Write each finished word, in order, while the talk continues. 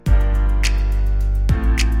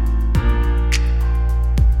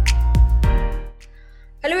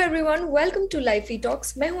Everyone, welcome to लाइफी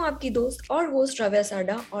talks. मैं हूं आपकी दोस्त और होस्ट रव्या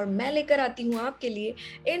साडा और मैं लेकर आती हूं आपके लिए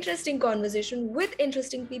interesting conversation with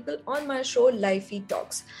interesting people on my show Lifey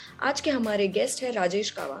talks. आज के हमारे गेस्ट है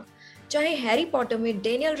राजेश कावा। चाहे हैरी पॉटर में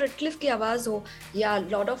डेनियल रेडक्लिफ की आवाज़ हो या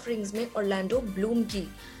लॉर्ड ऑफ रिंग्स में ऑर्लैंडो ब्लूम की,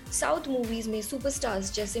 साउथ मूवीज में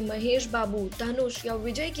सुपरस्टार्स जैसे महेश बाबू, धनुष या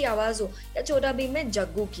विजय की आवाज़ हो या छोटा भीम में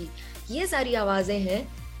जग्गू की, ये सारी आवाज़ें हैं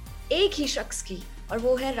एक ही शख्स की और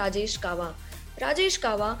वो है राजेश कावा। राजेश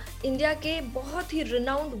कावा इंडिया के बहुत ही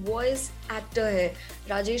रिनाउंड वॉइस एक्टर है।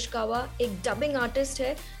 राजेश कावा एक डबिंग आर्टिस्ट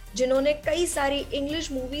है जिन्होंने कई सारी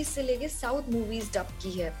इंग्लिश मूवीज से लेके साउथ मूवीज डब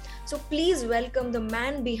की है। So please welcome the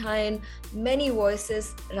man behind many voices,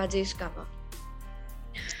 Rajesh कावा।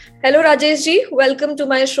 Hello Rajesh ji, welcome to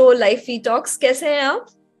my show Lifey Talks. कैसे हैं आप?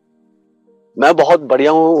 मैं बहुत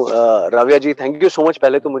बढ़िया हूँ Ravya ji, thank you so much.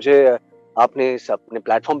 पहले तो मुझे आपने अपने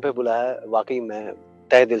प्लेटफॉर्म पे बुलाया, वाकई मैं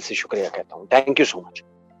तहे दिल से शुक्रिया कहता हूँ। Thank you so much.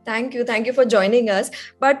 Thank you for joining us.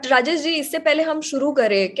 But Rajesh ji, इससे पहले हम शुरू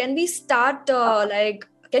करें, can we start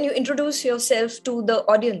can you introduce yourself to the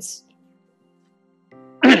audience?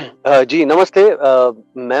 जी नमस्ते,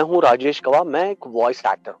 मैं हूँ राजेश कवा। मैं एक वॉइस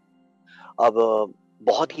एक्टर हूँ। अब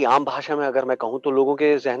बहुत ही आम भाषा में अगर मैं कहूँ तो लोगों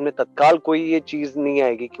के जहन में तत्काल कोई ये चीज नहीं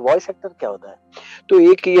आएगी कि वॉइस एक्टर क्या होता है। तो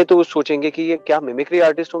एक ये तो सोचेंगे कि ये क्या मिमिक्री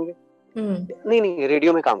आर्टिस्ट होंगे। नहीं,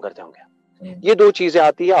 रेडियो में काम करते होंगे। ये दो चीजें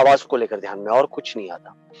आती है आवाज को लेकर ध्यान में, और कुछ नहीं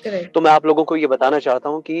आता। तो मैं आप लोगों को ये बताना चाहता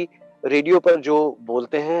हूँ कि रेडियो पर जो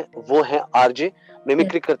बोलते हैं वो है आरजे,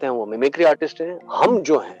 मिमिक्री करते हैं वो मिमिक्री आर्टिस्ट हैं। हम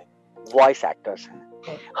जो हैं वॉइस एक्टर्स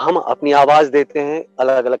हैं। हम अपनी आवाज देते हैं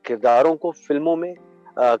अलग अलग किरदारों को, फिल्मों में,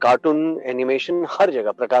 कार्टून, एनिमेशन, हर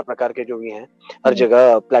जगह प्रकार प्रकार के जो भी हैं, हर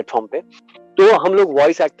जगह प्लेटफॉर्म पे। तो हम लोग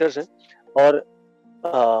वॉइस एक्टर्स हैं। और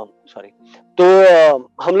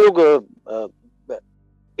हम लोग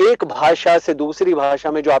एक भाषा से दूसरी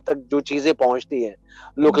भाषा में जो आप तक जो चीजें पहुंचती है,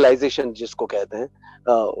 लोकलाइजेशन जिसको कहते हैं,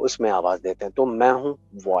 उसमें आवाज देते हैं। तो मैं हूँ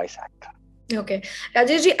voice actor. Okay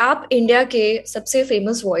Rajesh ji, आप इंडिया के सबसे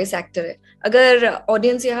फेमस वॉइस एक्टर है। अगर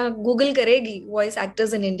ऑडियंस यहाँ गूगल करेगी वॉइस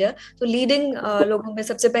एक्टर्स इन इंडिया तो लीडिंग लोगों में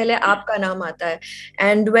सबसे पहले आपका नाम आता है।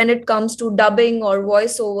 And when it comes to dubbing और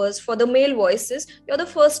voice overs for the male voices, you are the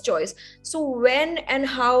first choice. So when and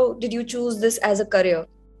how did you choose this as a career?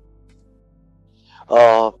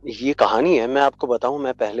 ये कहानी है, मैं आपको बताऊं।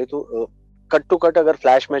 मैं पहले तो कट टू कट अगर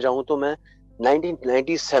फ्लैश में जाऊं तो मैं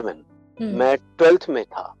 1997 मैं 12th में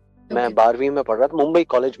था। मैं 12वीं में पढ़ रहा था मुंबई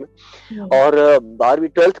कॉलेज में। और 12वीं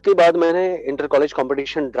 12th के बाद मैंने इंटर कॉलेज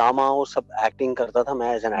कंपटीशन, ड्रामा और सब एक्टिंग करता था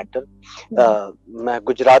मैं एज एन एक्टर। मैं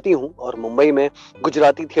गुजराती हूँ और मुंबई में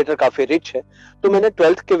गुजराती थिएटर काफी रिच है। तो मैंने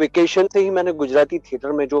 12th के वेकेशन से ही मैंने गुजराती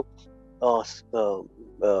थिएटर में जो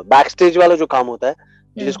बैक स्टेज वाला जो काम होता है,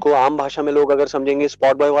 जिसको आम भाषा में लोग अगर समझेंगे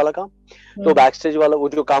स्पॉट बॉय वाला काम, तो बैक स्टेज वाला वो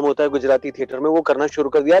जो काम होता है गुजराती थिएटर में, वो करना शुरू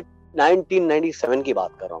कर दिया। 1997 की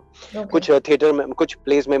बात कर रहा हूँ। कुछ थिएटर में, कुछ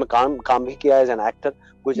प्लेस में मैं काम भी किया as an actor,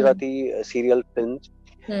 Gujarati serial film.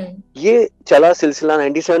 ये चला सिलसिला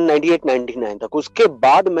 97, 98, 99 तक। उसके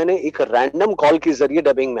बाद मैंने एक रैंडम कॉल के जरिए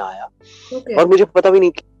डबिंग में आया। और मुझे पता भी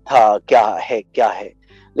नहीं था क्या है,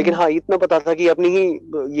 लेकिन हाँ इतना पता था कि अपनी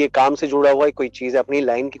ही ये काम से जुड़ा हुआ कोई चीज है, अपनी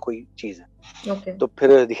लाइन की कोई चीज है। तो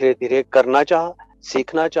फिर धीरे धीरे करना चाहा,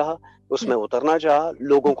 सीखना चाहा, उसमें उतरना चाहा,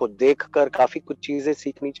 लोगों को देखकर काफी कुछ चीजें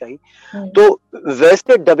सीखनी चाहिए। तो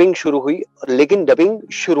वैसे डबिंग शुरू हुई। लेकिन डबिंग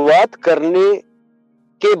शुरुआत करने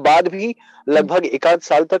के बाद भी लगभग 1 आध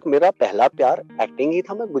साल तक मेरा पहला प्यार एक्टिंग ही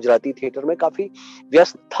था। मैं गुजराती थिएटर में काफी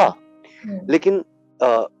व्यस्त था। लेकिन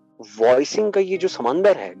वॉइसिंग का ये जो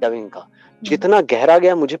समंदर है डबिंग का, जितना गहरा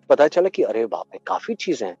गया मुझे पता चला कि अरे बाप रे, काफी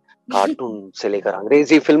चीजें हैं। कार्टून से लेकर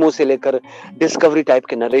अंग्रेजी फिल्मों से लेकर डिस्कवरी टाइप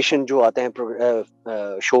के नरेशन जो आते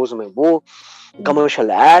हैं शोज में, वो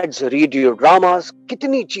कमर्शियल एड्स, रेडियो ड्रामास,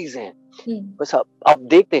 कितनी चीजें हैं। बस आप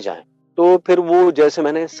देखते जाएं। तो फिर वो जैसे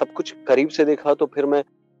मैंने सब कुछ करीब से देखा, तो फिर मैं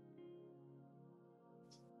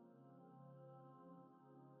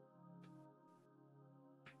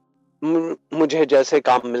मुझे जैसे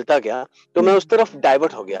काम मिलता गया तो मैं उस तरफ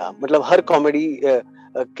डाइवर्ट हो गया। मतलब हर कॉमेडी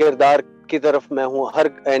किरदार की तरफ मैं हूँ, हर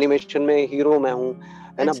एनिमेशन में हीरो मैं हूँ,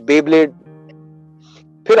 है ना, बेब्लेड।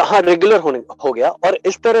 फिर हाँ रेगुलर हो गया। और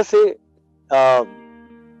इस तरह से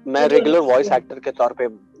मैं रेगुलर वॉइस एक्टर के तौर पे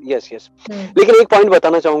यस। लेकिन एक पॉइंट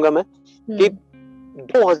बताना चाहूंगा मैं कि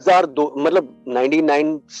 2002 मतलब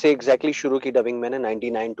 99 से एग्जैक्टली शुरू की डबिंग मैंने।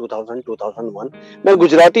 99, 2000, 2001 मैं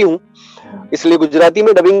गुजराती हूँ, इसलिए गुजराती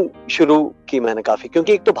में डबिंग शुरू की मैंने काफी।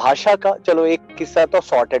 क्योंकि एक तो भाषा का, चलो एक किस्सा तो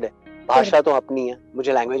सॉर्टेड है, भाषा तो अपनी है,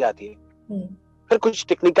 मुझे लैंग्वेज आती है। फिर कुछ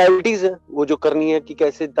टेक्निकलिटीज है वो जो करनी है कि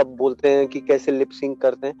कैसे तब बोलते हैं, कि कैसे लिप सिंक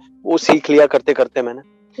करते हैं, वो सीख लिया करते करते मैंने।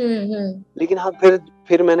 लेकिन हाँ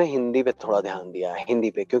फिर मैंने हिंदी पे थोड़ा ध्यान दिया, हिंदी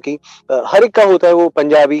पे, क्योंकि हर एक का होता है, वो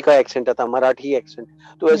पंजाबी का एक्सेंट आता, मराठी एक्सेंट,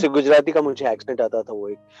 तो ऐसे गुजराती का मुझे एक्सेंट आता था वो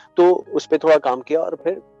एक, तो उस पे थोड़ा काम किया। और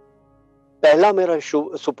फिर पहला मेरा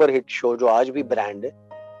शो, सुपर हिट शो जो आज भी ब्रांड है,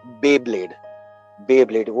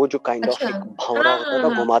 बेब्लेड, वो जो काइंड ऑफ एक भंवरा होता था,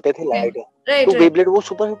 घुमाते थे लाइट, तो बेब्लेड वो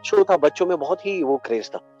सुपर हिट शो था, बच्चों में बहुत ही वो क्रेज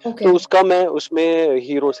था। तो उसका मैं उसमें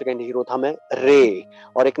हीरो, सेकंड हीरो था मैं, रे,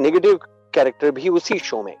 और एक नेगेटिव कैरेक्टर भी उसी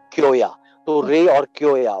शो में, क्योया। तो रे और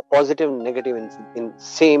क्योया, positive negative in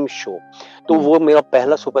same show. तो वो मेरा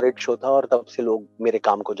पहला सुपर हिट शो था, और तब से लोग मेरे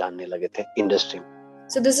काम को जानने लगे थे इंडस्ट्री में।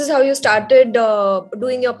 So this is how you started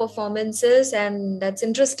doing your performances, and that's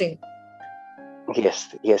interesting. Yes.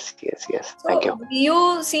 So, thank you. VO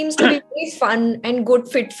seems to be very fun and good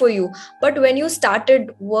fit for you. But when you started,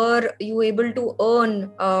 were you able to earn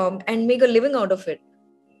and make a living out of it?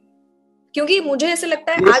 क्योंकि मुझे ऐसे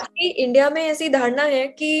लगता है आज भी India में ऐसी धारणा है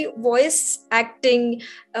कि वॉइस एक्टिंग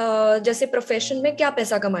जैसे प्रोफेशन में क्या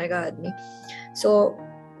पैसा कमाएगा आदमी. So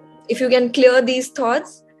if you can clear these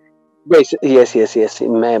thoughts. Yes.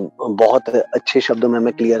 मैं बहुत अच्छे शब्दों में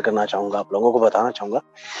मैं क्लियर करना चाहूंगा, आप लोगों को बताना चाहूंगा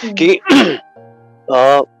कि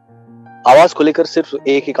आवाज को लेकर सिर्फ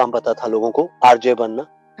एक ही काम पता था लोगों को, आरजे बनना.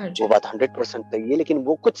 वो बात 100% सही है, लेकिन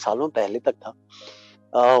वो कुछ सालों पहले तक था.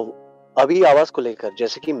 अभी आवाज को लेकर,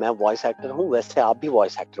 जैसे कि मैं वॉइस एक्टर हूँ, वैसे आप भी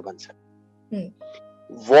वॉइस एक्टर बन सकते.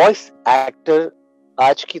 वॉइस एक्टर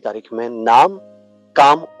आज की तारीख में नाम,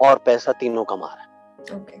 काम और पैसा तीनों कमा रहा है.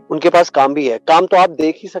 उनके पास काम भी है. काम तो आप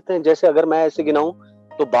देख ही सकते हैं, जैसे अगर मैं ऐसे गिनाऊं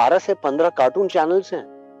तो 12 से 15 कार्टून चैनल्स हैं.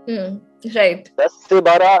 राइट. 10 से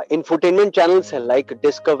 12 इंफोटेनमेंट चैनल्स हैं, like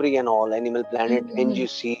discovery and all, animal planet,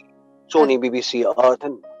 NGC, Soni, BBC, अर्थ,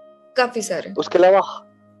 काफी सारे. उसके अलावा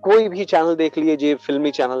कोई भी चैनल देख लीजिए,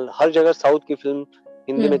 फिल्मी चैनल, हर जगह साउथ की फिल्म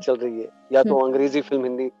हिंदी में चल रही है, या तो अंग्रेजी film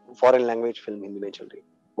Hindi, foreign language film Hindi में चल रही है,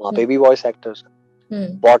 वहां पे भी वॉइस एक्टर्स.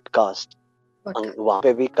 पॉडकास्ट, वहां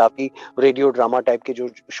पे भी काफी रेडियो ड्रामा टाइप के जो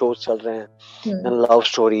शोज चल रहे हैं, love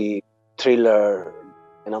story, thriller,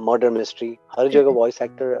 murder mystery, हर जगह वॉइस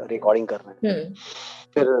एक्टर रिकॉर्डिंग कर रहे हैं.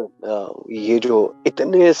 फिर ये जो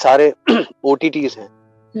इतने सारे ओटीटीज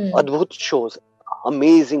हैं, अद्भुत शोज,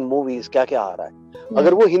 अमेजिंग मूवीज, क्या क्या आ रहा है.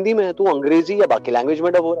 अगर वो हिंदी में है तो अंग्रेजी या बाकी लैंग्वेज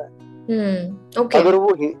में डब हो रहा है. अगर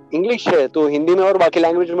वो इंग्लिश है तो हिंदी में और बाकी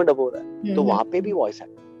लैंग्वेज में डब हो रहा है. तो वहां पे भी वॉइस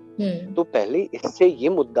एक्टर. तो पहले इससे ये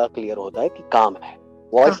मुद्दा क्लियर होता है कि काम है,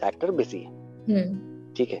 वॉइस एक्टर बिजी है.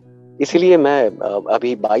 ठीक है, इसलिए मैं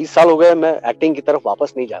अभी 22 साल हो गए, मैं एक्टिंग की तरफ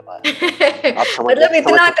वापस नहीं जा पाया. आप समझ मतलब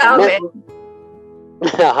इतना काम है.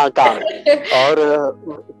 हाँ, काम है. और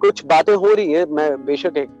कुछ बातें हो रही है, मैं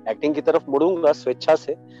बेशक एक्टिंग की तरफ मुड़ूंगा स्वेच्छा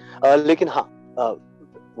से, लेकिन हाँ,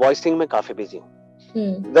 वॉइसिंग में काफी बिजी हूँ.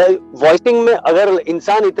 वॉइसिंग में अगर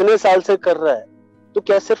इंसान इतने साल से कर रहा है तो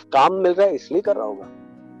क्या सिर्फ काम मिल रहा है इसलिए कर रहा होगा?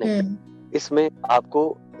 नहीं. इसमें आपको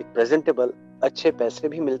एक प्रेजेंटेबल अच्छे पैसे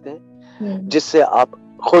भी मिलते हैं, जिससे आप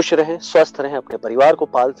खुश रहें, स्वस्थ रहें, अपने परिवार को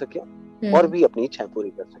पाल सकें और भी अपनी इच्छाएं पूरी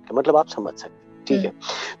कर सकें. मतलब आप समझ सकते. ठीक है,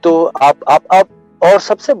 तो आप और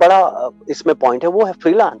सबसे बड़ा इसमें पॉइंट है, वो है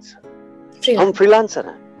फ्रीलांस. हम फ्रीलांसर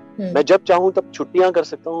हैं. मैं जब चाहूं तब छुट्टियां कर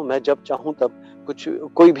सकता हूं, मैं जब चाहूं तब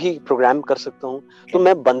कोई भी प्रोग्राम कर सकता हूं. तो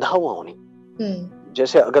मैं बंधा हुआ हूं नहीं.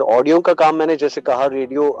 जैसे अगर ऑडियो का काम, मैंने जैसे कहा,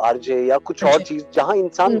 रेडियो, आरजे या कुछ और चीज जहां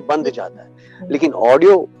इंसान बंध जाता है, लेकिन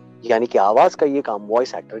ऑडियो यानी कि आवाज का ये काम,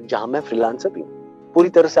 वॉइस एक्टर, जहां मैं फ्रीलांसर भी हूं, पूरी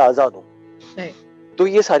तरह से आजाद हूं. तो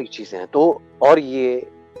ये सारी चीजें हैं. तो और ये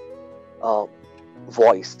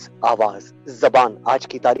वॉइस, आवाज, जबान आज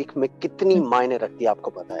की तारीख में कितनी मायने रखती है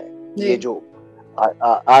आपको पता है? ये जो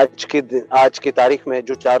आज की तारीख में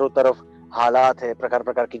जो चारों तरफ हालात है, प्रकार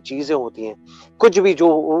प्रकार की चीजें होती हैं, कुछ भी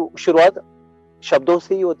जो शुरुआत शब्दों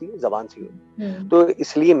से ही होती है, जबान से ही होती है. तो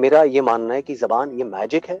इसलिए मेरा ये मानना है कि जबान ये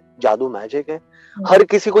मैजिक है, जादू मैजिक है. हर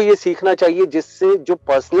किसी को ये सीखना चाहिए, जिससे जो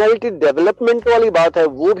पर्सनालिटी डेवलपमेंट वाली बात है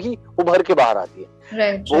वो भी उभर के बाहर आती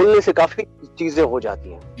है. बोलने से काफी चीजें हो जाती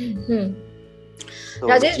हैं. तो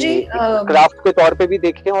राजेश जी, क्राफ्ट के तौर पे भी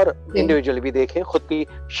देखें और इंडिविजुअली भी देखें, खुद की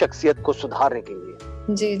शख्सियत को सुधारने के लिए.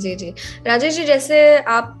 जी. राजेश जी, जैसे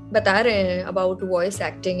आप बता रहे हैं about voice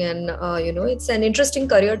acting and it's an interesting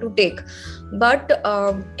career to take, but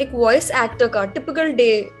एक वॉइस एक्टर का टिपिकल डे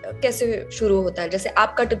कैसे शुरू होता है? जैसे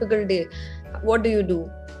आपका typical day, what do you do?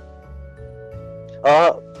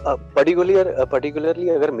 Particularly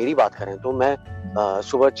अगर मेरी बात करें तो मैं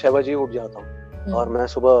सुबह 6 बजे उठ जाता हूँ, और मैं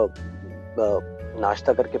सुबह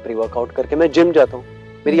नाश्ता करके, प्री वर्कआउट करके मैं जिम जाता हूँ.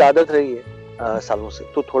 मेरी आदत रही है सालों से,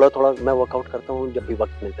 तो थोड़ा थोड़ा मैं वर्कआउट करता हूँ जब भी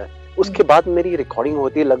वक्त मिलता है. उसके बाद मेरी रिकॉर्डिंग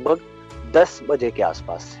होती है लगभग 10 बजे के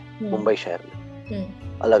आसपास से, मुंबई शहर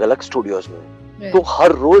में अलग अलग स्टूडियोज में. तो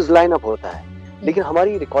हर रोज लाइन अप होता है. लेकिन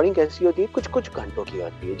हमारी रिकॉर्डिंग कैसी होती है, कुछ कुछ घंटों की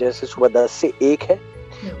होती है, जैसे सुबह 10 से 1 है,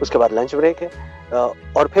 उसके बाद लंच ब्रेक है,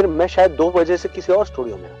 और फिर मैं शायद 2 बजे से किसी और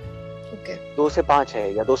स्टूडियो में हूँ, 2 से 5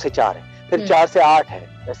 है या 2 से 4 है, फिर 4 से 8 है,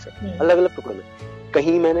 ऐसे अलग अलग टुकड़े में।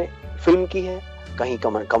 कहीं मैंने फिल्म की है, कहीं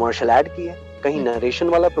कमर्शियल एड की है, कहीं नरेशन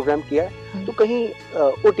वाला प्रोग्राम किया है, तो कहीं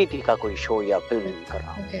ओटीटी का कोई शो या फिल्म कर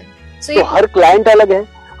रहा हूँ। तो हर क्लाइंट अलग है,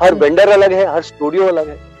 हर वेंडर अलग है, हर स्टूडियो अलग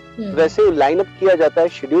है, वैसे लाइनअप किया जाता है,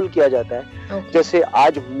 शेड्यूल किया जाता है। जैसे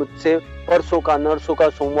आज मुझसे परसों का, नरसों का,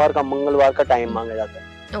 सोमवार का, मंगलवार का टाइम मांगा जाता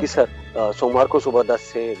है कि सर सोमवार को सुबह 10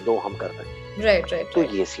 से 2 हम कर रहे हैं। राइट। तो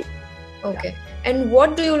ये सी। Okay, and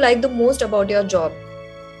what do you like the most about your job?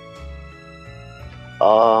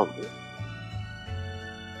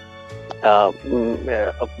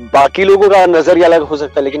 बाकी लोगों का नजरिया अलग हो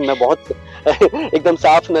सकता है, लेकिन मैं बहुत एकदम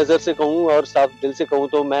साफ नजर से कहूँ और साफ दिल से कहूँ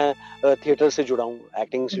तो मैं थिएटर से जुड़ा हूँ,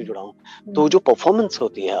 एक्टिंग से जुड़ा हूँ। तो जो परफॉर्मेंस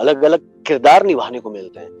होती है, अलग अलग किरदार निभाने को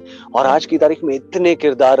मिलते हैं, और आज की तारीख में इतने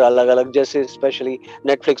किरदार अलग अलग, जैसे स्पेशली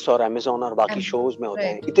नेटफ्लिक्स और अमेज़न और बाकी शोज में होते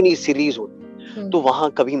हैं, इतनी सीरीज होती है, तो वहां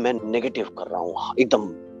कभी मैं नेगेटिव कर रहा हूँ,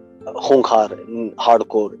 एकदम खूंखार,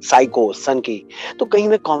 हार्डकोर, साइको, सन की, तो कहीं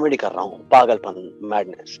मैं कॉमेडी कर रहा हूँ, पागलपन,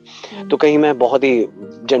 मैडनेस, तो कहीं मैं बहुत ही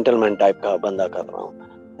जेंटलमैन टाइप का बंदा कर रहा हूँ।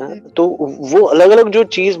 तो वो अलग अलग जो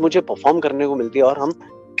चीज मुझे परफॉर्म करने को मिलती है, और हम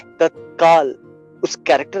तत्काल उस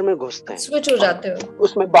कैरेक्टर में घुसते हैं, स्विच हो जाते हो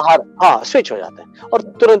उसमें बाहर, हाँ स्विच हो जाते हैं और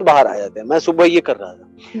तुरंत बाहर आ जाते हैं। मैं सुबह ये कर रहा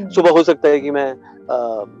था, सुबह हो सकता है कि मैं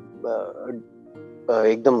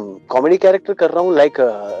एकदम कॉमेडी कैरेक्टर कर रहा हूँ, like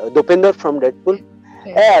Dopinder from Deadpool.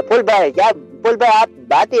 Pool भाई, क्या पुल भाई आप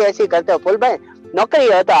बात ही ऐसी करते हो, पुल भाई नौकरी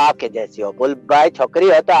हो तो आपके जैसी हो, पुल भाई छोकरी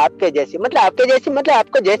हो तो आपके जैसी, मतलब आपके जैसी, मतलब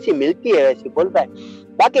आपको जैसी मिलती है वैसी, पुल भाई,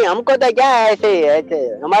 बाकी हमको तो क्या ऐसे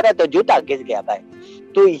हमारा तो जूता घिस गया भाई।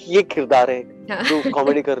 तो ये किरदार है जो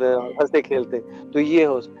कॉमेडी कर रहे हैं, हंसते खेलते, तो ये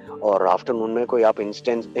हो। और आफ्टरनून में कोई आप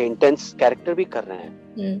इंटेंस कैरेक्टर भी कर रहे हैं,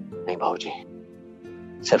 नहीं भाऊजी,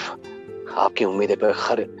 सिर्फ आपकी उम्मीदें पे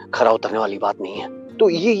खरा उतरने वाली बात नहीं है, तो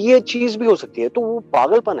ये चीज भी हो सकती है। तो वो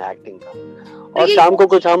पागलपन है एक्टिंग का। और शाम को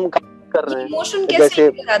कुछ हम कर रहे हैं, इमोशन कैसे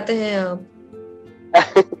लेके जाते हैं आप?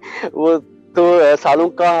 वो तो सालों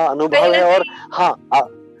का अनुभव है, और हाँ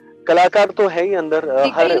कलाकार तो है ही अंदर,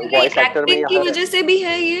 हर वॉइस एक्टर में की वजह से भी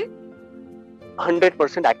है ये।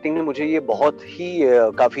 100% एक्टिंग में मुझे ये बहुत ही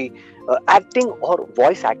काफी एक्टिंग और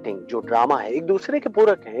वॉइस एक्टिंग जो ड्रामा है, एक दूसरे के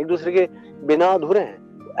पूरक हैं, एक दूसरे के बिना अधूरे हैं।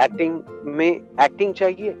 एक्टिंग में एक्टिंग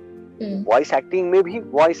चाहिए, वॉइस एक्टिंग में भी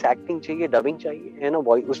वॉइस एक्टिंग चाहिए, डबिंग चाहिए, है ना,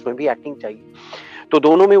 वॉइस उसमें भी एक्टिंग चाहिए, तो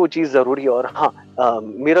दोनों में वो चीज जरूरी है। और हाँ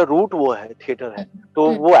मेरा रूट वो है, थिएटर है, तो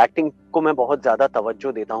वो एक्टिंग को मैं बहुत ज्यादा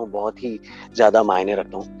तवज्जो देता हूँ, बहुत ही ज्यादा मायने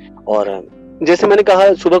रखता हूँ। और जैसे मैंने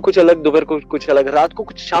कहा, सुबह कुछ अलग, दोपहर को कुछ अलग, रात को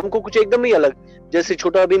कुछ, शाम को कुछ एकदम ही अलग। जैसे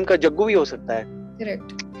छोटा भीम का जग्गू भी हो सकता है,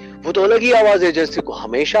 करेक्ट, वो तो अलग ही आवाज है। जैसे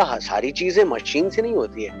हमेशा सारी चीजें मशीन से नहीं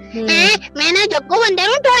होती है। मैं ना जग्गू बंदर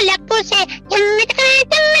हूँ ढोलकपुर से,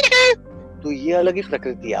 तो ये अलग ही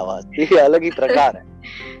प्रकृति आवाज, ये अलग ही प्रकार है।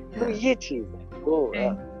 तो ये चीज है, तो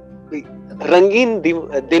रंगीन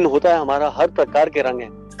दिन होता है हमारा, हर प्रकार के रंग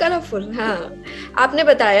हैं, कलरफुल। हाँ, आपने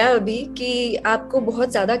बताया अभी कि आपको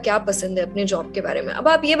बहुत ज्यादा क्या पसंद है अपने जॉब के बारे में। अब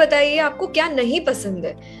आप ये बताइए आपको क्या नहीं पसंद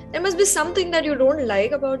है। There must be something that you don't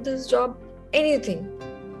like about this job. Anything?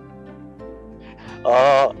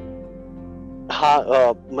 हाँ,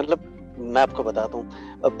 मतलब मैं आपको बताता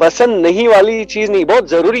हूँ, पसंद नहीं वाली चीज नहीं, बहुत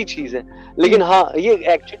जरूरी चीज है, लेकिन हाँ ये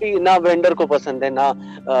एक्चुअली ना वेंडर को पसंद है, ना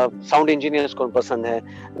साउंड इंजीनियर्स को पसंद है,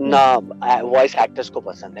 ना वॉइस एक्टर्स को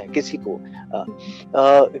पसंद है, किसी को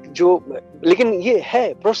जो, लेकिन ये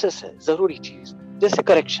है, प्रोसेस है, जरूरी चीज। जैसे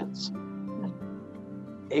करेक्शंस,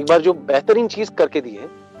 एक बार जो बेहतरीन चीज करके दी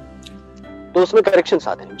है तो उसमें करेक्शंस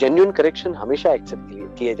आते हैं, जेन्युइन करेक्शन हमेशा एक्सेप्ट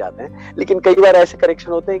किए जाते हैं, लेकिन कई बार ऐसे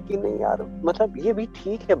करेक्शन होते हैं कि नहीं यार, मतलब ये भी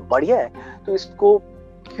ठीक है, बढ़िया है, तो इसको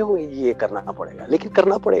क्यों ये करना पड़ेगा, लेकिन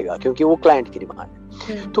करना पड़ेगा क्योंकि वो क्लाइंट की डिमांड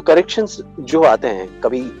है। तो करेक्शंस जो आते हैं,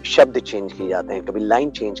 कभी शब्द चेंज किए जाते हैं, कभी लाइन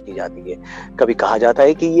चेंज की जाती है, कभी कहा जाता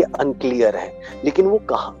है कि ये अनक्लियर है, लेकिन वो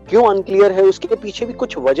क्यों अनक्लियर है, उसके पीछे भी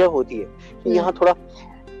कुछ वजह होती है कि यहाँ थोड़ा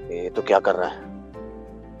ये तो क्या कर रहा है,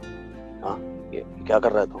 हाँ ये क्या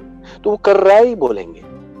कर रहा है, तो वो कर रहा ही बोलेंगे,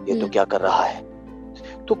 ये तो क्या कर रहा है,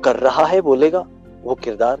 तो कर रहा है बोलेगा वो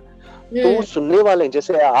किरदार, तो वो सुनने वाले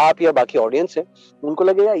जैसे आप या बाकी ऑडियंस है, उनको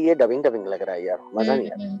लगेगा ये डबिंग लग रहा है यार, मजा नहीं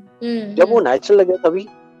आया। जब वो नेचुरल लगे तभी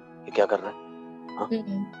ये क्या कर रहा है, हाँ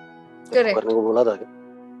करने को बोला था,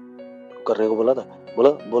 करने को बोला था,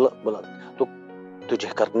 बोला तो तुझे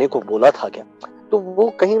करने को बोला था क्या, तो वो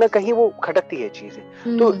कहीं ना कहीं वो खटकती है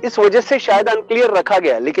चीजें, तो इस वजह से शायद अनक्लियर रखा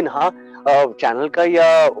गया। लेकिन हाँ चैनल का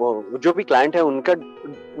या जो भी क्लाइंट है उनका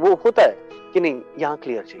वो होता है कि नहीं यहाँ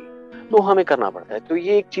क्लियर चाहिए, तो हमें करना पड़ता है। तो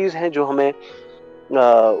ये एक चीज है जो हमें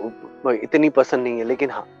इतनी पसंद नहीं है, लेकिन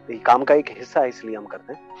हाँ ये काम का एक हिस्सा है, इसलिए हम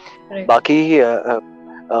करते हैं। बाकी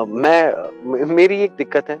मेरी एक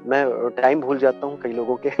दिक्कत है, मैं टाइम भूल जाता हूँ कई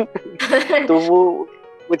लोगों के तो वो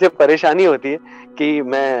मुझे परेशानी होती है कि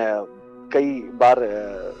मैं कई बार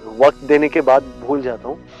वक्त देने के बाद भूल जाता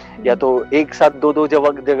हूँ, या तो एक साथ दो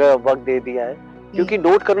जगह वक्त दे दिया है, क्योंकि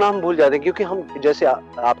नोट करना हम भूल जाते हैं। क्योंकि हम जैसे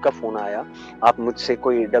आपका फोन आया, आप मुझसे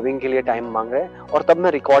कोई डबिंग के लिए टाइम मांग रहे हैं, और तब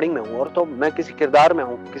मैं रिकॉर्डिंग में हूँ, और तो मैं किसी किरदार में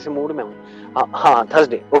हूँ, किसी मूड में हूँ। हाँ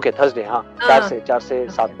थर्सडे, ओके थर्सडे, हाँ 4 से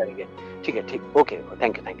 7 करेंगे, ठीक है, ठीक, ओके,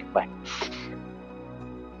 थैंक यू, बाय।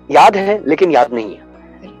 याद है लेकिन याद नहीं है,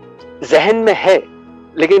 जहन में है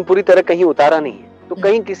लेकिन पूरी तरह कहीं उतारा नहीं है। तो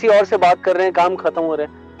कहीं किसी और से बात कर रहे हैं, काम खत्म हो रहा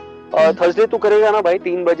है, और थर्सडे तू करेगा ना भाई,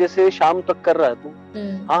 3 बजे से शाम तक कर रहा है तू,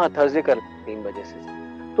 हाँ थर्सडे कर 3 बजे से,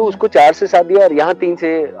 तो उसको 4 से 7 दिया और यहाँ 3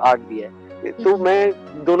 से 8 दिया है, तो मैं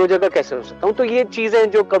दोनों जगह कैसे हो सकता हूँ? तो ये चीजें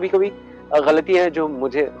जो कभी कभी गलतियां हैं, जो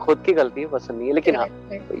मुझे खुद की गलती है, पसंद नहीं है, लेकिन हाँ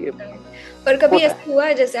तो ये पर कभी ऐसा हुआ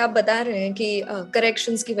है, जैसे आप बता रहे हैं कि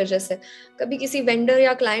करेक्शंस की वजह से कभी किसी वेंडर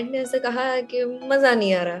या क्लाइंट ने ऐसे कहा है कि मजा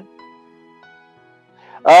नहीं आ रहा?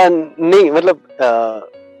 नहीं, मतलब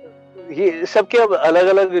ये सबके अब अलग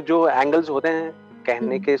अलग जो एंगल्स होते हैं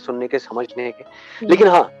कहने के, सुनने के, समझने के, लेकिन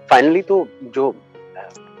हाँ फाइनली तो जो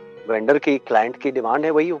वेंडर की, क्लाइंट की डिमांड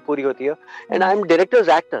है वही पूरी होती है। And I am directors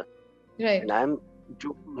actor, and I am,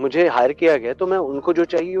 जो मुझे हायर किया गया तो मैं उनको जो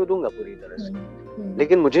चाहिए वो दूंगा पूरी तरह से,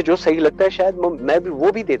 लेकिन मुझे जो सही लगता है शायद मैं भी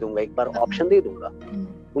वो भी दे दूंगा, एक बार ऑप्शन दे दूंगा,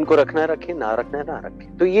 उनको रखना है रखें, ना रखना है ना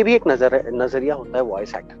रखें। तो ये भी एक नजरिया होता है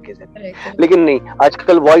वॉइस एक्टर के जरिए। लेकिन नहीं,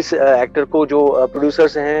 आजकल वॉइस एक्टर को जो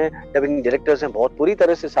प्रोड्यूसर्स हैं, डबिंग डायरेक्टर्स हैं, बहुत पूरी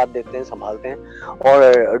तरह से साथ देते हैं, संभालते हैं,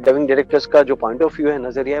 और डबिंग डायरेक्टर्स का जो पॉइंट ऑफ व्यू है,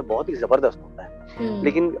 नजरिया है, बहुत ही जबरदस्त होता है।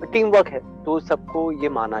 लेकिन टीम वर्क है तो सबको ये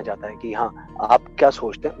माना जाता है कि हाँ आप क्या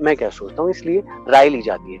सोचते हैं, मैं क्या सोचता हूँ, इसलिए राय ली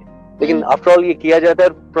जाती है। लेकिन आफ्टर ऑल ये किया जाता है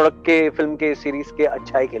प्रोडक्ट के, फिल्म के, सीरीज के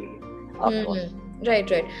अच्छाई के लिए।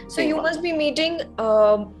 Right. So you must be meeting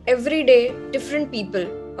every day different people,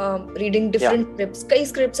 reading different scripts. कई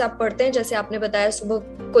scripts आप पढ़ते हैं, जैसे आपने बताया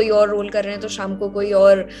सुबह कोई और रोल कर रहे हैं तो शाम को कोई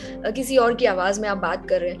और किसी और की आवाज में आप बात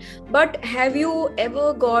कर रहे हैं. But have you ever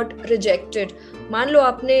got rejected? मान लो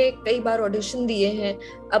आपने कई बार ऑडिशन दिए हैं,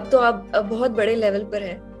 अब तो आप बहुत बड़े लेवल पर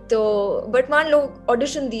हैं, तो बट मान लो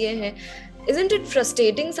ऑडिशन दिए हैं, isn't it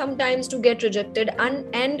frustrating sometimes to get rejected,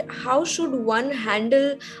 and how should one handle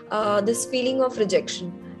this feeling of rejection?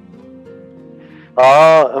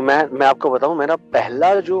 मैं आपको बताऊं, मेरा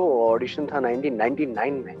पहला जो ऑडिशन था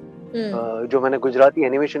 1999 में, जो मैंने गुजराती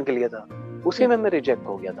एनिमेशन के लिए था, उसी में मैं रिजेक्ट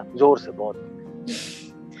हो गया था जोर से बहुत।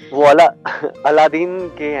 वो अलादीन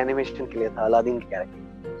के एनिमेशन के लिए था, अलादीन के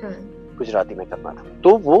कैरेक्टर गुजराती में करना था।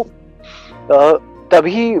 तो वो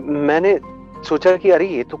तभी मैंने सोचा कि अरे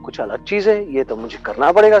ये तो कुछ अलग चीज है, ये तो मुझे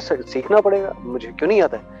करना पड़ेगा, सीखना पड़ेगा, मुझे क्यों नहीं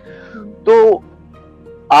आता है। तो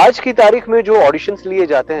आज की तारीख में जो ऑडिशंस लिए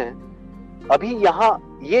जाते हैं, अभी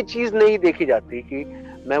यहाँ ये चीज नहीं देखी जाती कि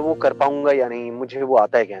मैं वो कर पाऊंगा या नहीं, मुझे वो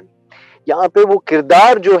आता है क्या नहीं। यहाँ पे वो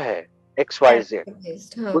किरदार जो है XYZ,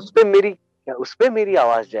 उस पे मेरी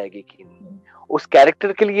आवाज जाएगी कि नहीं, उस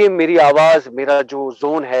कैरेक्टर के लिए मेरी आवाज, मेरा जो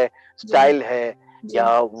जोन है, स्टाइल है,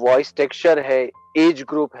 या वॉइस टेक्सचर है, एज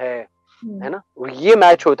ग्रुप है ना, ये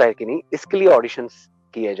मैच होता है कि नहीं, इसके लिए ऑडिशंस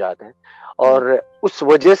किए जाते हैं। और उस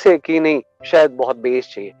वजह से कि नहीं शायद बहुत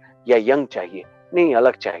बेस चाहिए, या यंग चाहिए, नहीं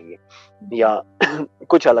अलग चाहिए, या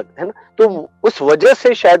कुछ अलग, है ना, तो उस वजह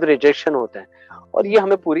से शायद रिजेक्शन होता है। और ये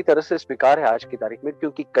हमें पूरी तरह से स्वीकार है आज की तारीख में,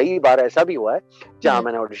 क्योंकि कई बार ऐसा भी हुआ है जहां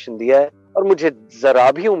मैंने ऑडिशन दिया है और मुझे जरा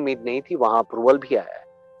भी उम्मीद नहीं थी, वहां अप्रूवल भी आया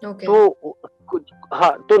है। तो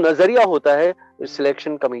हाँ, तो नजरिया होता है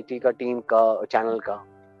सिलेक्शन कमेटी का, टीम का, चैनल का,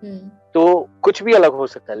 तो कुछ भी अलग हो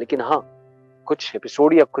सकता है। लेकिन हाँ, कुछ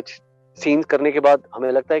एपिसोड या कुछ सीन्स करने के बाद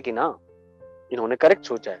हमें लगता है कि ना, इन्होंने करेक्ट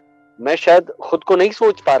सोचा है। मैं शायद खुद को नहीं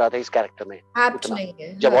सोच पा रहा था इस कैरेक्टर में इतना,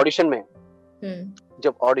 जब ऑडिशन में,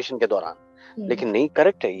 जब ऑडिशन के दौरान, लेकिन नहीं,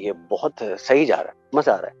 करेक्ट है, ये बहुत सही जा रहा है,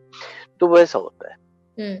 मजा आ रहा है, तो वैसा होता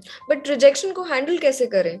है। बट रिजेक्शन को हैंडल कैसे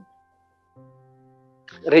करें?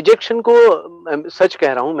 रिजेक्शन को, सच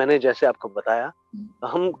कह रहा हूं, मैंने जैसे आपको बताया,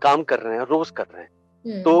 हम काम कर रहे हैं, रोज कर रहे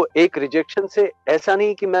हैं, तो एक रिजेक्शन से ऐसा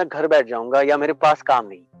नहीं कि मैं घर बैठ जाऊंगा या मेरे पास काम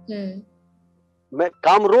नहीं, मैं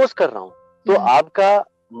काम रोज कर रहा हूं, तो आपका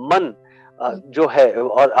मन जो है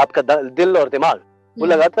और आपका दिल और दिमाग वो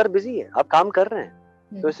लगातार बिजी है, आप काम कर रहे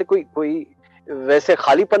हैं। तो ऐसे कोई वैसे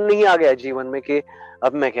खालीपन नहीं आ गया जीवन में कि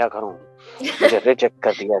अब मैं क्या करूं, मुझे रिजेक्ट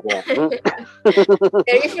कर दिया गया, तो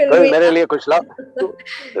मेरे लिए कुछ लाओ,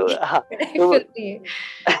 हाँ,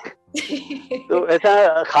 तो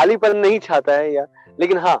ऐसा खालीपन नहीं चाहता है, या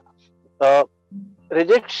लेकिन हाँ,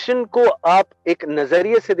 रिजेक्शन को आप एक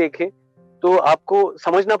नजरिए से देखें तो आपको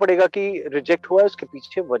समझना पड़ेगा कि रिजेक्ट हुआ है, उसके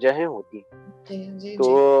पीछे वजहें होती हैं।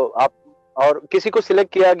 तो आप और किसी को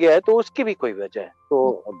सिलेक्ट किया गया है तो उसकी भी कोई वजह है,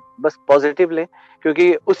 तो बस पॉजिटिव लें,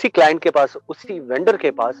 क्योंकि उसी क्लाइंट के पास, उसी वेंडर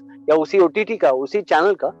के पास या उसी ओटीटी का, उसी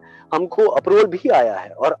चैनल का हमको अप्रूवल भी आया है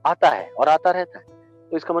और आता है और आता रहता है।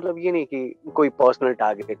 तो इसका मतलब ये नहीं कि कोई पर्सनल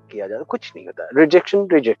टारगेट किया जाता, कुछ नहीं होता। रिजेक्शन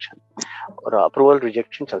और अप्रूवल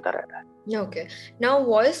रिजेक्शन चलता रहता है। Okay. Now,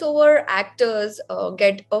 voice-over actors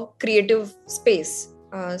get a creative space.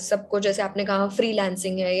 सबको, जैसे आपने कहा,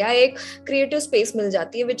 फ्रीलांसिंग है या एक क्रिएटिव स्पेस मिल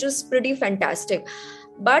जाती है, which is pretty fantastic.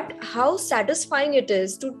 But how satisfying it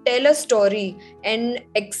is to tell a story and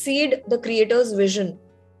exceed the creator's vision.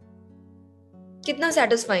 कितना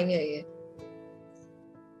satisfying है ये?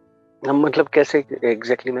 मतलब कैसे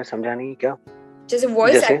एग्जैक्टली मैं समझा नहीं क्या? जैसे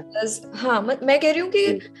वॉइस एक्टर्स, हाँ मैं कह रही हूँ कि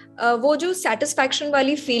वो जो सेटिस्फैक्शन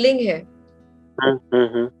वाली फीलिंग है,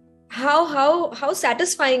 हाउ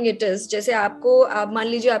सेटिस्फाइंग इट इज। जैसे आपको, आप मान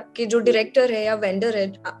लीजिए आपके जो डायरेक्टर है या वेंडर है,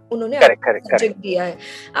 उन्होंने आपको सब्जेक्ट दिया है,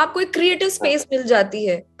 आपको एक क्रिएटिव स्पेस मिल जाती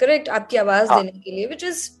है, करेक्ट, आपकी आवाज देने के लिए, which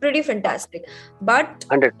is pretty fantastic.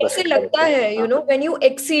 But ऐसे लगता है, you know, when you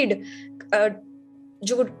exceed,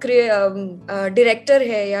 जो डायरेक्टर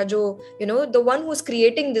है या जो you know the one who is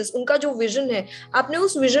creating this, उनका जो विजन है, आपने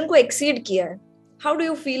उस विजन को एक्सीड किया है। How do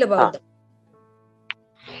you feel about that?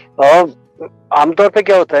 आमतौर पे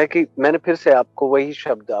क्या होता है कि मैंने फिर से आपको वही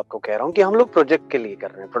शब्द आपको कह रहा हूँ कि हम लोग प्रोजेक्ट के लिए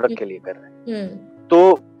कर रहे हैं, प्रोडक्ट के लिए कर रहे हैं।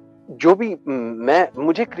 तो जो भी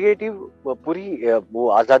मुझे क्रिएटिव पूरी वो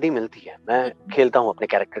आजादी मिलती है, मैं खेलता हूँ अपने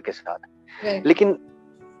कैरेक्टर के साथ, लेकिन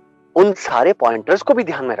उन सारे पॉइंटर्स को भी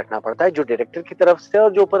ध्यान में रखना पड़ता है, जो डायरेक्टर की तरफ से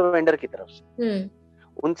और जो ऊपर वेंडर की तरफ से।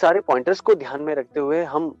 उन सारे पॉइंटर्स को ध्यान में रखते हुए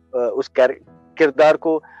हम उस किरदार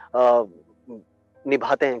को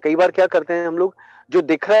निभाते हैं। कई बार क्या करते हैं हम लोग, जो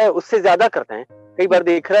दिख रहा है उससे ज्यादा करते हैं, कई बार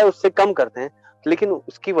दिख रहा है उससे कम करते हैं, लेकिन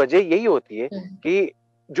उसकी वजह यही होती है कि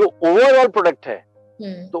जो ओवरऑल प्रोडक्ट है,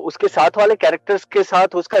 तो उसके साथ वाले कैरेक्टर्स के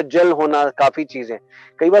साथ उसका जल होना, काफी चीजें।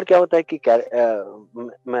 कई बार क्या होता है कि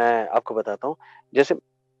मैं आपको बताता हूँ, जैसे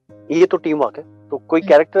ये तो टीम वर्क है, तो कोई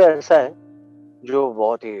कैरेक्टर ऐसा है जो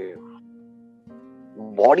बहुत ही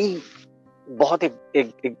बॉडी बहुत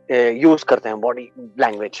यूज करते हैं, बॉडी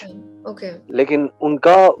लैंग्वेज, लेकिन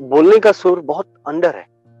उनका बोलने का सुर बहुत अंदर है।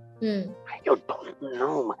 यू डोंट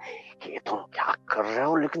नो ये तुम क्या कर रहे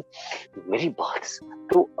हो, लेकिन मेरी बात,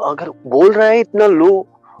 तो अगर बोल रहे हैं इतना लो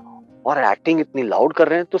और एक्टिंग इतनी लाउड कर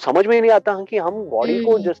रहे हैं, तो समझ में ही नहीं आता कि हम बॉडी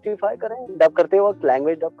को जस्टिफाई करें डब करते वक्त,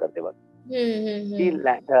 लैंग्वेज डब करते वक्त,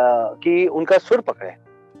 कि उनका सुर पकड़े।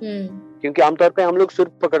 क्योंकि आमतौर पे हम लोग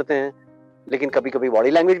सुर पकड़ते हैं, लेकिन कभी कभी बॉडी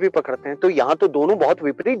लैंग्वेज भी पकड़ते हैं। तो यहाँ तो दोनों बहुत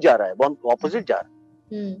विपरीत जा रहा है, बहुत ऑपोजिट जा रहा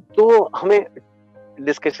है। तो हमें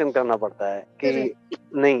डिस्कशन करना पड़ता है कि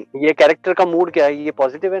नहीं, ये कैरेक्टर का मूड क्या है, ये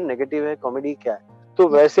पॉजिटिव है, नेगेटिव है, कॉमेडी क्या है। तो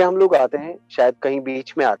वैसे हम लोग आते हैं, शायद कहीं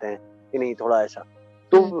बीच में आते हैं कि नहीं थोड़ा ऐसा,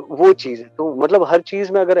 तो वो चीज है। तो मतलब हर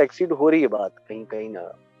चीज में अगर एक्सीड हो रही है बात कहीं कहीं ना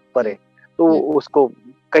परे, तो उसको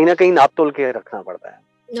कहीं ना कहीं नाप तोल के रखना पड़ता है,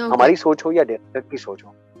 हमारी सोच हो या डायरेक्टर की सोच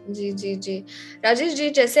हो। जी जी जी। राजेश जी,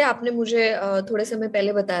 जैसे आपने मुझे थोड़े समय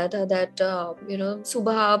पहले बताया था दैट यू नो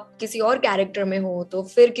सुबह आप किसी और कैरेक्टर में हो, तो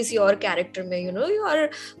फिर किसी और कैरेक्टर में, you know, you are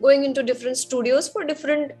going into different studios for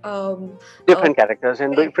different characters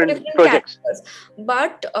and different projects,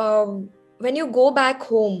 but when you go back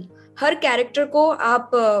home, her character को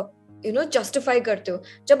आप यू नो जस्टिफाई करते हो।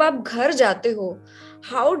 जब आप घर जाते हो,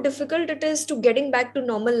 how difficult it is to getting back to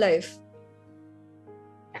normal life?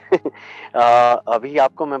 अभी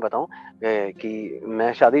आपको मैं बताऊं कि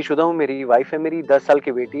मैं शादीशुदा हूँ, मेरी वाइफ है, मेरी 10 साल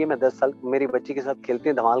की बेटी है, मैं 10 साल मेरी बच्ची के साथ खेलते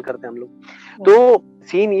हैं, धमाल करते हैं हम लोग। तो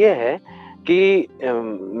सीन ये है कि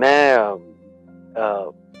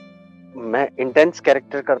मैं इंटेंस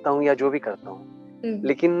कैरेक्टर करता हूँ या जो भी करता हूँ,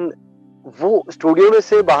 लेकिन वो स्टूडियो में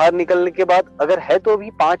से बाहर निकलने के बाद अगर है तो भी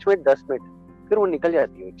 5 मिनट 10 मिनट, फिर वो निकल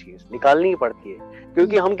जाती है, वो चीज निकालनी ही पड़ती है,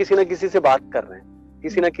 क्योंकि हम किसी ना किसी से बात कर रहे हैं,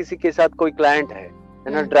 किसी ना किसी के साथ कोई क्लाइंट है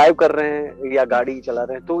ना, ड्राइव कर रहे हैं या गाड़ी चला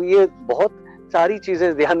रहे हैं। तो ये बहुत सारी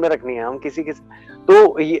चीजें ध्यान में रखनी है, हम किसी के,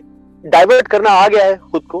 तो ये डाइवर्ट करना आ गया है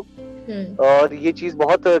खुद को, और ये चीज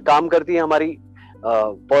बहुत काम करती है हमारी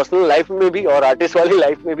पर्सनल लाइफ में भी और आर्टिस्ट वाली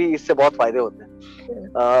लाइफ में भी, इससे बहुत फायदे होते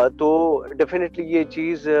हैं। तो डेफिनेटली ये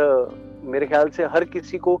चीज मेरे ख्याल से हर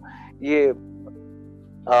किसी को, ये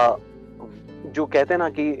जो कहते हैं ना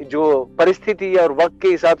कि जो परिस्थिति और वक्त के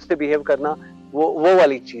हिसाब से बिहेव करना, वो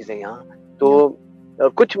वाली चीज है यहाँ। तो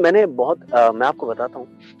कुछ मैंने बहुत मैं आपको बताता हूँ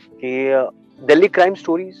कि दिल्ली क्राइम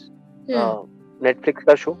स्टोरीज नेटफ्लिक्स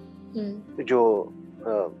का शो, जो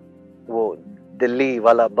वो दिल्ली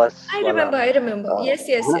वाला बस I remember. Yes.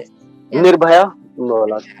 निर्भया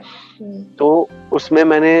वाला। तो उसमें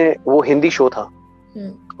मैंने वो हिंदी शो था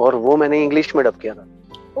और वो मैंने इंग्लिश में डब किया था।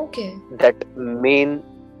 ओके। दैट मेन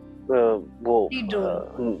वो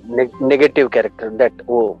नेगेटिव कैरेक्टर, दैट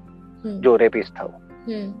वो जो रेपिस्ट था वो,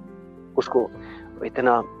 उसको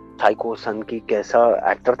इतना साइको सन की कैसा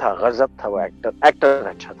एक्टर था, गजब था वो एक्टर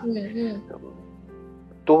अच्छा था।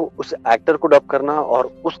 तो उस एक्टर को डब करना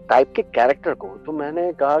और उस टाइप के कैरेक्टर को, तो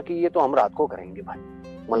मैंने कहा कि ये तो हम रात को करेंगे भाई,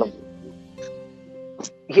 मतलब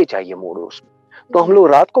ये चाहिए मूड उसमें। तो हम लोग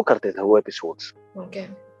रात को करते थे वो एपिसोड्स,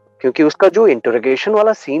 क्योंकि उसका जो इंटरोगेशन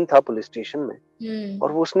वाला सीन था पुलिस स्टेशन में,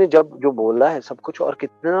 और वो उसने जब जो बोला है सब कुछ, और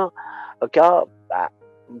कितना क्या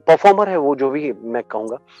परफॉर्मर है वो, जो भी मैं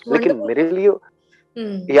कहूंगा, लेकिन मेरे लिए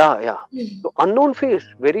या तो unknown face,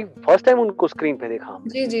 very first time उनको स्क्रीन पे देखा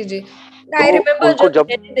हमने। जी आई रिमेम्बर जब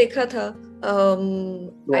मैंने देखा था,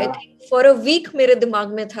 I think for a week मेरे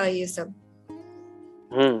दिमाग में था ये सब।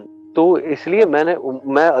 तो इसलिए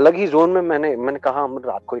मैं अलग ही जोन में मैंने कहा हम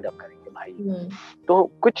रात को ही डब करेंगे भाई। तो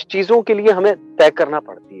कुछ चीजों के लिए हमें तय करना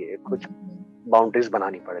पड़ती है, कुछ बाउंड्रीज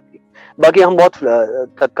बनानी पड़ती है, बाकी हम बहुत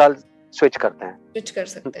तत्काल स्विच करते हैं, स्विच कर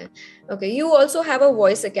सकते हैं। Okay, you also have a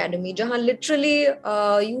voice academy जहां literally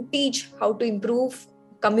you teach how to improve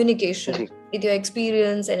communication with your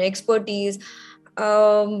experience and expertise,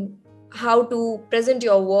 how to present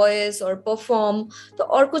your voice और परफॉर्म। तो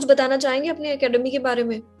और कुछ बताना चाहेंगे अपनी एकेडमी के बारे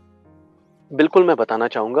में? बिल्कुल मैं बताना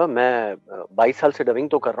चाहूंगा। मैं 22 साल से डबिंग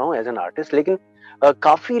तो कर रहा हूँ एज एन आर्टिस्ट, लेकिन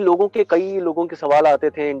कई लोगों के सवाल आते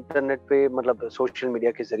थे इंटरनेट पे, मतलब सोशल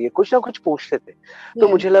मीडिया के जरिए कुछ ना कुछ पूछते थे। तो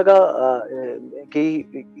मुझे लगा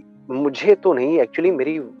कि मुझे तो नहीं, एक्चुअली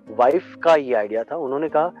मेरी वाइफ का ये आइडिया था। उन्होंने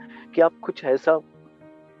कहा कि आप कुछ ऐसा,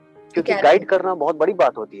 क्योंकि गाइड करना बहुत बड़ी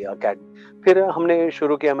बात होती है अकेडमी। फिर हमने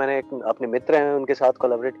शुरू किया, मैंने अपने मित्र हैं उनके साथ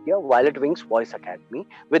कोलैबोरेट किया, violet wings voice academy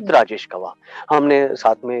with Rajesh कवा। हमने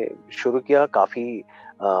साथ में शुरू किया, काफी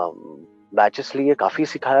बैचेस लिए, काफी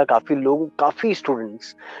सिखाया, काफी लोग, काफी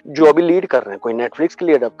स्टूडेंट्स जो अभी लीड कर रहे हैं, कोई नेटफ्लिक्स के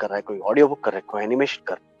लिए डब कर रहा है, कोई ऑडियो बुक कर रहा है, कोई एनिमेशन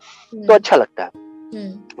कर रहा है, तो अच्छा लगता है।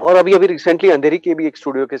 और अभी रिसेंटली अंधेरी के भी एक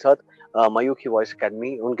स्टूडियो के साथ, मयूख की वॉइस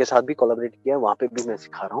एकेडमी, उनके साथ भी कोलैबोरेट किया, वहां पे भी मैं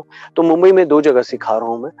सिखा रहा हूँ। तो मुंबई में 2 जगह सिखा रहा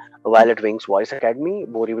हूँ मैं, violet wings voice academy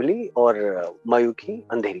Borivali और मयूखी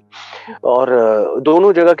अंधेरी, और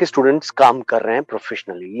दोनों जगह के स्टूडेंट्स काम कर रहे हैं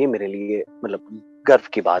प्रोफेशनली। ये मेरे लिए मतलब गर्व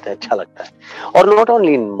की बात है, अच्छा लगता है। और नॉट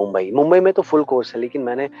ओनली इन मुंबई में तो फुल कोर्स है, लेकिन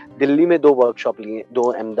मैंने दिल्ली में 2 वर्कशॉप लिए, 2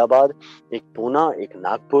 अहमदाबाद, एक पूना, एक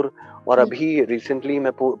नागपुर, और अभी रिसेंटली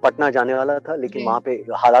मैं पटना जाने वाला था, लेकिन वहां पे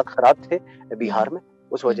हालात खराब थे बिहार में,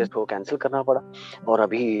 उस वजह से वो कैंसिल करना पड़ा। और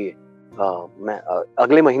अभी मैं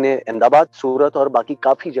अगले महीने अहमदाबाद, सूरत और बाकी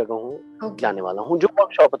काफी जगहों जाने वाला हूँ, जो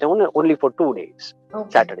वर्कशॉप होते हैं only for 2 days,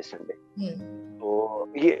 Saturday Sunday. तो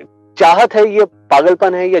ये चाहत है, ये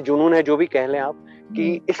पागलपन है या जुनून है, जो भी कह लें आप,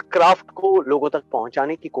 कि इस क्राफ्ट को लोगों तक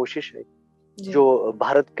पहुंचाने की कोशिश है, जो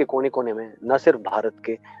भारत के कोने कोने में, न सिर्फ भारत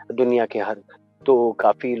के, दुनिया के हर, तो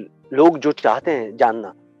काफी लोग जो चाहते हैं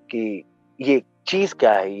जानना कि ये चीज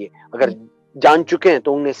क्या है, ये अगर जान चुके हैं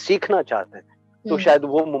तो उन्हें सीखना चाहते हैं, तो शायद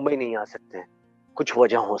वो मुंबई नहीं आ सकते हैं कुछ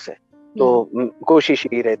वजहों से। तो कोशिश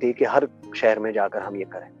ये रहती है कि हर शहर में जाकर हम ये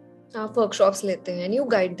करें। आप वर्कशॉप्स लेते हैं, you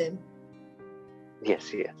guide them. Yes.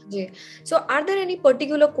 Ji. So are there any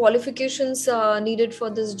particular qualifications needed for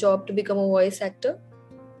this job to become a voice actor?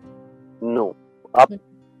 No. आप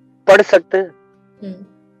पढ़ सकते हैं,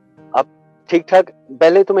 आप ठीक ठाक।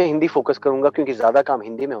 पहले तो मैं हिंदी फोकस करूंगा, क्योंकि ज्यादा काम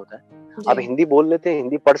हिंदी में होता है। आप हिंदी बोल लेते हैं,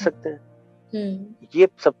 हिंदी पढ़ सकते हैं, ये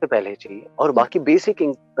सबसे पहले चाहिए। और बाकी बेसिक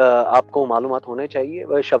आपको मालूमात होने चाहिए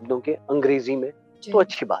वह शब्दों के अंग्रेजी में, तो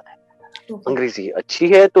अच्छी बात है। अंग्रेजी अच्छी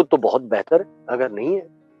है तो बहुत बेहतर, अगर नहीं है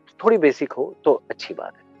थोड़ी बेसिक हो तो अच्छी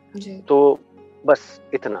बात है। तो बस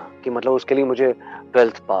इतना कि मतलब उसके लिए मुझे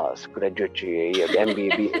 12th पास, ग्रेजुएट चाहिए या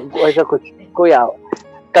MBA भी, ऐसा कुछ। कोई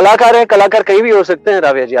कलाकार है, कलाकार कहीं भी हो सकते हैं,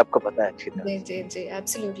 राव्या जी आपको पता है अच्छी तरह। जी,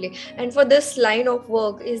 absolutely. And for this line of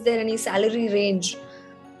work, is there any salary range?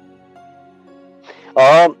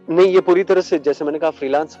 नहीं, ये पूरी तरह से, जैसे मैंने कहा,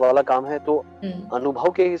 फ्रीलांस वाला काम है, तो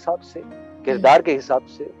अनुभव के हिसाब से, किरदार के हिसाब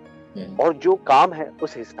से, और जो काम है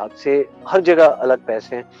उस हिसाब से हर जगह अलग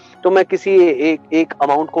पैसे हैं। तो मैं किसी एक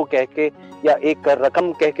अमाउंट को कह के या एक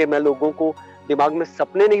रकम कह के मैं लोगों को दिमाग में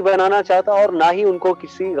सपने नहीं बनाना चाहता, और ना ही उनको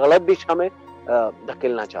किसी गलत दिशा में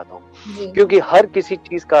धकेलना चाहता हूँ, क्योंकि हर किसी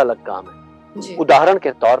चीज का अलग काम है। उदाहरण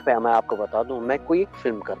के तौर पे मैं आपको बता दूं, मैं कोई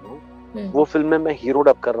फिल्म कर रहा हूँ, वो फिल्म में मैं हीरो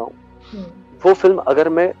डब कर रहा हूँ, वो फिल्म अगर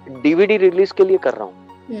मैं DVD रिलीज के लिए कर रहा हूँ,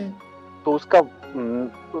 तो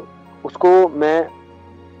उसको मैं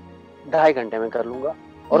 2.5 घंटे में कर लूंगा,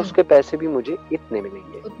 और उसके पैसे भी मुझे इतने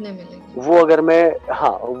मिलेंगे। उतने मिलेंगे। वो अगर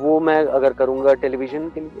मैं अगर करूंगा टेलीविजन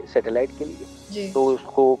के लिए, सैटेलाइट के लिए, तो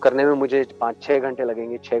उसको करने में मुझे 5-6 घंटे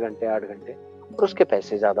लगेंगे, 6 घंटे 8 घंटे, और उसके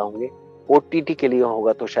पैसे ज्यादा होंगे। OTT के लिए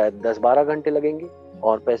होगा तो शायद 10-12 घंटे लगेंगे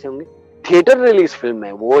और पैसे होंगे। थिएटर रिलीज फिल्म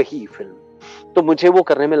है वो ही फिल्म, तो मुझे वो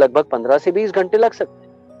करने में लगभग 15 से 20 घंटे लग सकते हैं।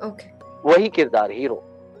 वही किरदार हीरो,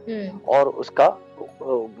 और उसका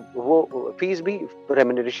वो फीस भी,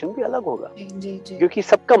 रेम्यूनरेशन भी अलग होगा, क्योंकि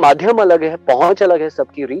सबका माध्यम अलग है, पहुंच अलग है,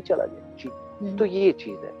 सबकी रीच अलग है। तो ये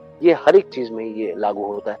चीज है, ये हर एक चीज में ये लागू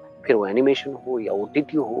होता है, फिर वो एनिमेशन हो या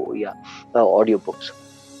OTT हो या audio books.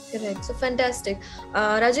 Correct. So fantastic.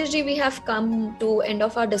 Rajesh ji, we have come to end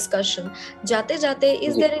of our discussion. जाते जाते,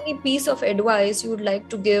 is there any piece of advice you would like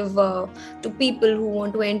to give to people who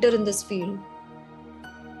want to enter in this field?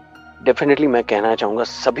 Definitely मैं कहना चाहूंगा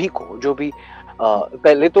सभी को, जो भी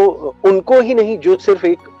पहले तो उनको ही नहीं जो सिर्फ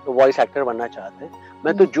एक वॉइस एक्टर बनना चाहते हैं,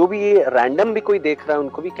 मैं तो जो भी ये रैंडम भी कोई देख रहा है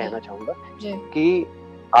उनको भी कहना चाहूंगा कि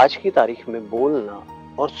आज की तारीख में बोलना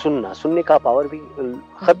और सुनने का पावर भी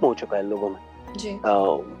खत्म हो चुका है लोगों में।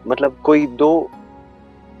 मतलब कोई दो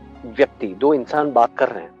इंसान बात कर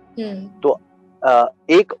रहे हैं, तो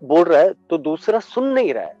एक बोल रहा है तो दूसरा सुन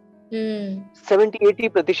नहीं रहा है।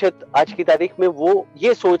 70-80% आज की तारीख में वो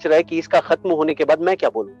ये सोच रहा है कि इसका खत्म होने के बाद मैं क्या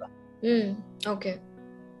बोलूंगा। ओके,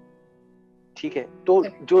 ठीक है, तो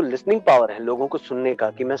जो लिसनिंग पावर है लोगों को सुनने का,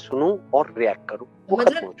 कि मैं सुनूं और रिएक्ट करूं, वो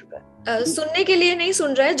खत्म हो चुका है। सुनने के लिए नहीं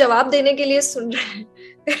सुन रहा है, जवाब देने के लिए सुन रहा है।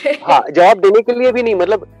 हाँ, जवाब देने के लिए भी नहीं,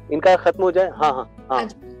 मतलब इनका खत्म हो जाए। हाँ,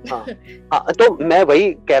 तो मैं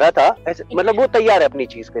वही कह रहा था, मतलब वो तैयार है अपनी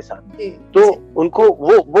चीज के साथ, तो उनको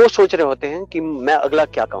वो सोच रहे होते हैं कि मैं अगला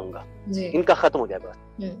क्या कहूंगा, इनका खत्म हो जाए बस।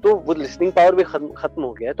 तो वो लिसनिंग पावर भी खत्म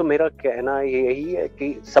हो गया है। तो मेरा कहना यही है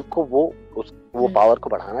कि सबको वो पावर को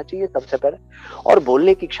बढ़ाना चाहिए सबसे पहले, और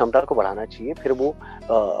बोलने की क्षमता को बढ़ाना चाहिए। फिर वो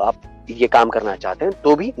आप ये काम करना चाहते हैं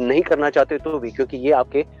तो भी, नहीं करना चाहते तो भी, क्योंकि ये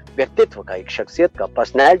आपके व्यक्तित्व का, एक शख्सियत का,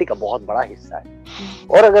 पर्सनैलिटी का बहुत बड़ा हिस्सा है।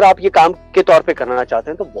 और अगर आप ये काम के तौर पे करना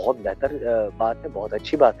चाहते हैं तो बहुत बेहतर बात है, बहुत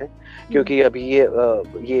अच्छी बात है, क्योंकि अभी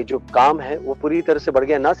ये जो काम है वो पूरी तरह से बढ़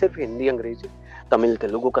गया। ना सिर्फ हिंदी, अंग्रेजी, तमिल,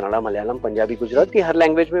 तेलुगु, कन्नड़ा, मलयालम, पंजाबी, गुजराती, हर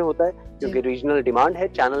लैंग्वेज में होता है, क्योंकि रीजनल डिमांड है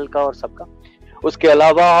चैनल का और सबका। उसके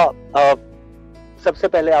अलावा सबसे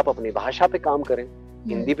पहले आप अपनी भाषा पे काम करें,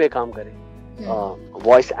 हिंदी पे काम करें,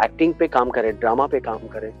 वॉइस एक्टिंग पे काम करें, ड्रामा पे काम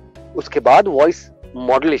करें। उसके बाद वॉइस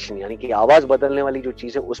मॉड्यूलेशन, यानी कि आवाज बदलने वाली जो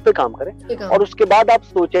चीज है उस पे काम करें। और उसके बाद आप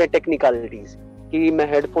सोचें टेक्निकलिटीज, कि मैं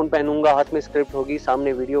हेडफोन पहनूंगा, हाथ में स्क्रिप्ट होगी,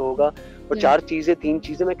 सामने वीडियो होगा, और 3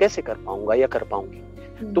 चीजें मैं कैसे कर पाऊंगा या कर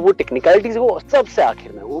पाऊंगी। तो वो टेक्निकलिटीज वो सबसे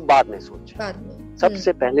आखिर में, वो बाद में सोचें।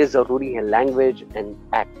 सबसे पहले जरूरी है language and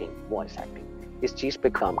acting, voice acting, इस चीज पे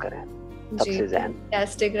काम करें।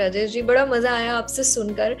 फैंटास्टिक राजेश जी, बड़ा मजा आया आपसे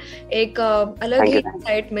सुनकर, एक अलग ही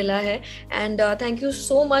इंसाइट मिला है। And thank you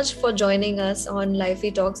so much for joining us on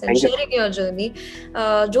Lifey Talks and sharing your journey.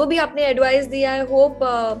 जो भी आपने एडवाइस दिया है, होप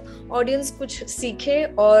ऑडियंस कुछ सीखे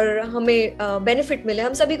और हमें बेनिफिट मिले,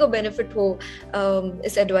 हम सभी को बेनिफिट हो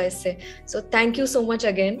इस एडवाइस से। So thank you so much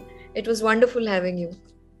again, it was wonderful having you.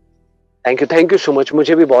 Thank you so much,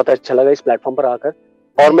 मुझे भी बहुत अच्छा लगा इस प्लेटफॉर्म पर आकर,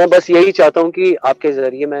 और मैं बस यही चाहता हूँ कि आपके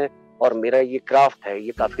जरिए मैं और मेरा ये क्राफ्ट है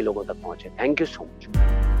ये काफी लोगों तक पहुंचे। Thank you so much.